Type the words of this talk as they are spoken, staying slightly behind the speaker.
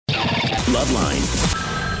Loveline.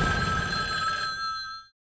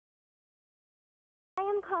 I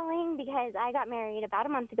am calling because I got married about a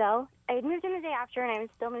month ago. I had moved in the day after, and I was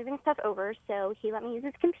still moving stuff over, so he let me use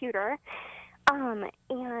his computer. And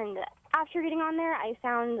after getting on there, I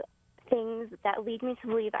found things that lead me to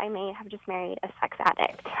believe I may have just married a sex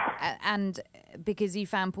addict. And because you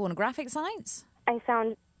found pornographic sites? I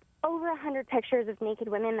found over 100 pictures of naked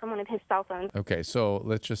women on one of his cell phones. Okay, so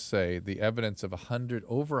let's just say the evidence of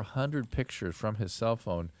over 100 pictures from his cell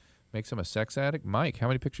phone makes him a sex addict. Mike, how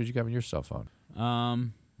many pictures you got on your cell phone?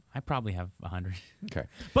 I probably have 100. Okay.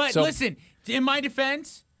 But So- listen, in my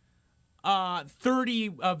defense,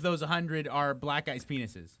 30 of those 100 are black guys'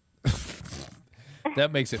 penises.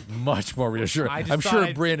 That makes it much more reassuring. I just I'm thought sure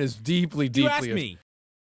I'd- Bryn is deeply You asked as- me.